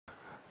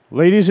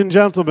Ladies and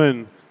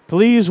gentlemen,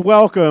 please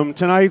welcome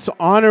tonight's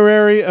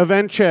honorary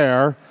event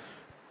chair,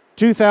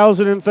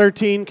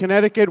 2013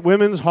 Connecticut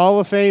Women's Hall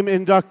of Fame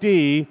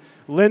inductee,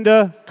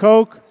 Linda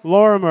Koch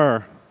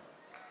Lorimer.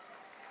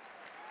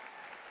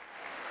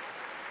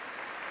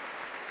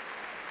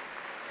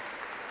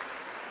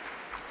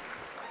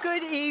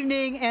 Good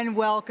evening and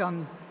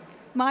welcome.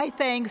 My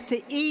thanks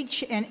to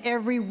each and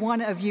every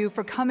one of you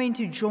for coming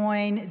to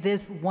join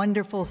this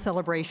wonderful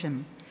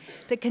celebration.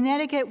 The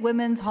Connecticut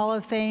Women's Hall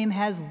of Fame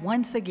has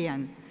once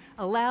again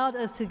allowed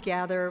us to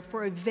gather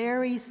for a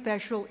very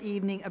special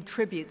evening of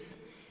tributes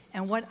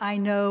and what I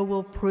know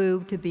will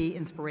prove to be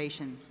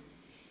inspiration.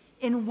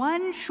 In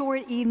one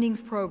short evening's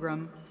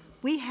program,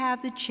 we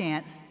have the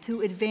chance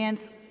to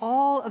advance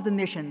all of the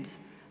missions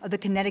of the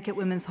Connecticut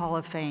Women's Hall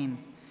of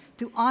Fame,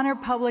 to honor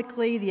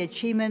publicly the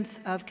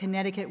achievements of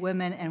Connecticut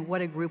women and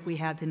what a group we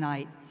have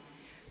tonight,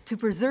 to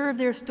preserve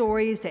their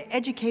stories, to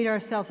educate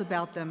ourselves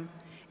about them,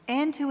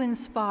 and to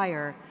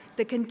inspire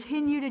the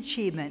continued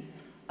achievement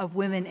of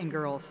women and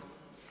girls.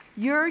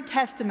 Your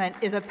testament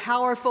is a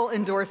powerful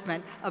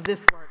endorsement of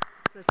this work,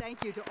 so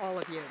thank you to all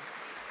of you.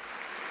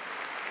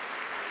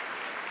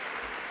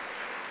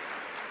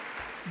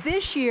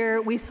 This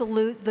year, we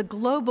salute the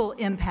global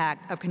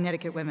impact of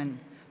Connecticut women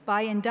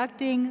by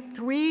inducting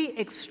 3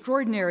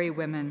 extraordinary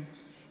women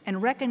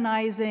and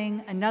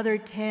recognizing another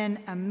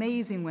 10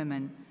 amazing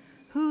women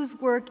whose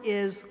work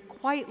is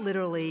quite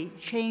literally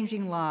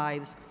changing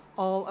lives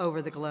all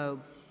over the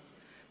globe.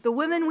 The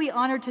women we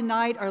honor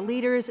tonight are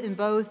leaders in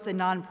both the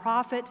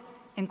nonprofit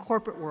and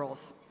corporate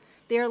worlds.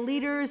 They are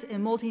leaders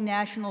in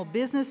multinational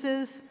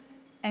businesses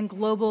and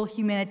global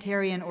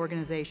humanitarian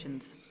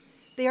organizations.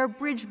 They are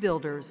bridge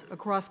builders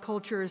across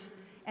cultures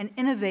and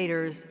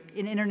innovators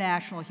in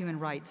international human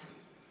rights.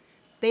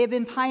 They have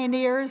been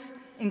pioneers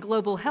in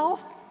global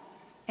health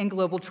and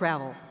global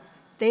travel.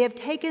 They have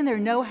taken their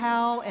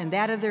know-how and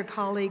that of their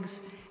colleagues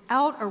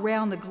out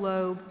around the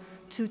globe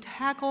to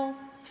tackle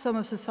some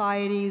of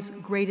society's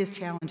greatest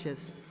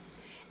challenges.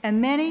 And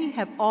many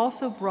have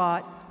also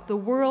brought the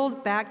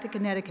world back to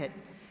Connecticut,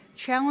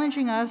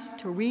 challenging us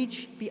to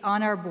reach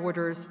beyond our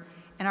borders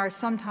and our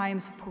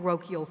sometimes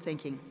parochial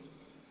thinking.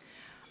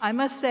 I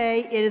must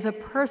say it is a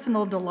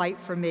personal delight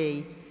for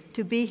me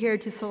to be here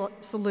to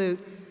salute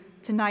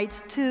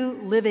tonight's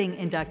 2 living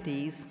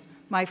inductees,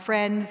 my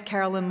friends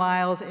Carolyn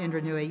Miles and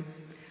Indra Nui.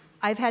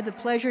 I've had the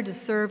pleasure to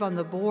serve on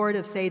the board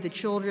of Save the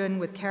Children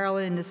with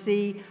Carolyn and to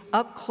see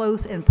up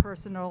close and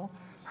personal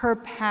her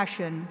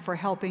passion for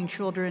helping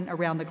children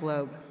around the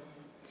globe.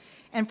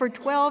 And for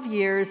 12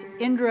 years,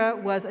 Indra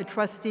was a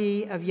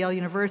trustee of Yale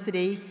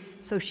University,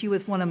 so she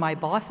was one of my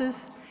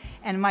bosses,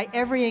 and my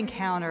every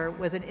encounter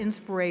was an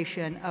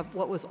inspiration of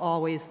what was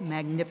always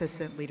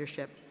magnificent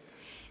leadership.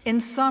 In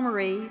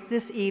summary,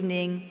 this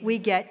evening, we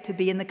get to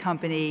be in the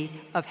company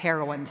of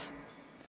heroines.